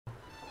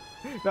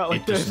Not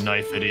like Eat this. this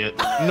knife, idiot.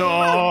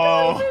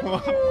 No!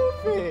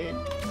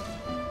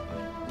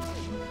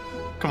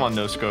 Come on,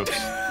 no scopes.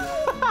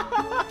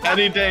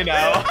 Any day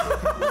now.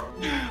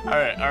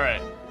 Alright,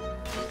 alright.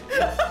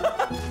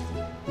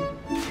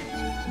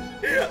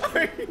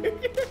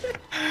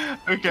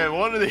 Okay,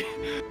 one of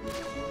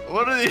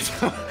these.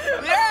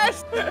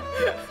 Yes!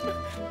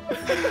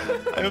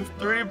 I have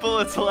 3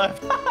 bullets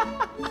left.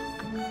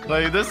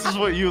 Like, this is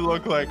what you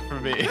look like for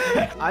me.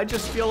 I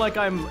just feel like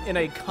I'm in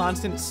a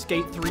constant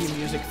Skate 3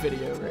 music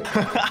video right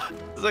now.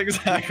 That's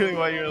exactly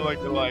what you're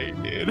looking like,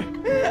 dude.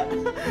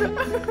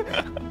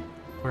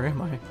 Where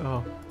am I?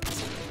 Oh.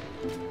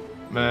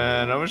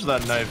 Man, I wish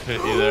that knife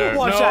hit you there.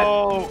 Watch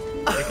no!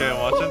 Okay, I'm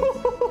watching.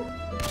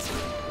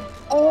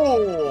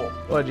 Oh!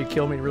 What, did you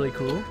kill me really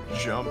cool?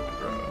 Jump,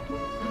 bro.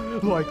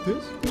 Like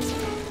this?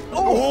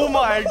 Oh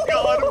my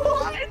god,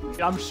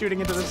 what? I'm shooting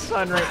into the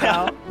sun right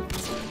now.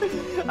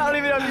 I don't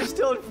even know if you're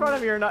still in front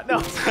of me or not. No,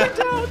 get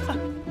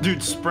down.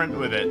 Dude, sprint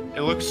with it.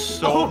 It looks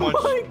so much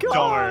my God.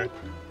 dumber.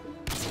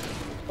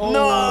 Oh.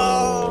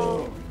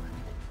 No!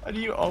 Why do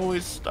you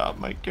always stop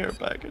my care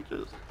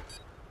packages?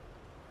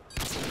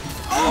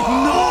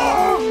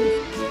 No!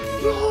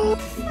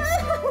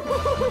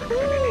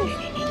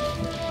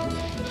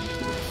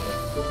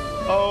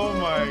 Oh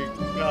my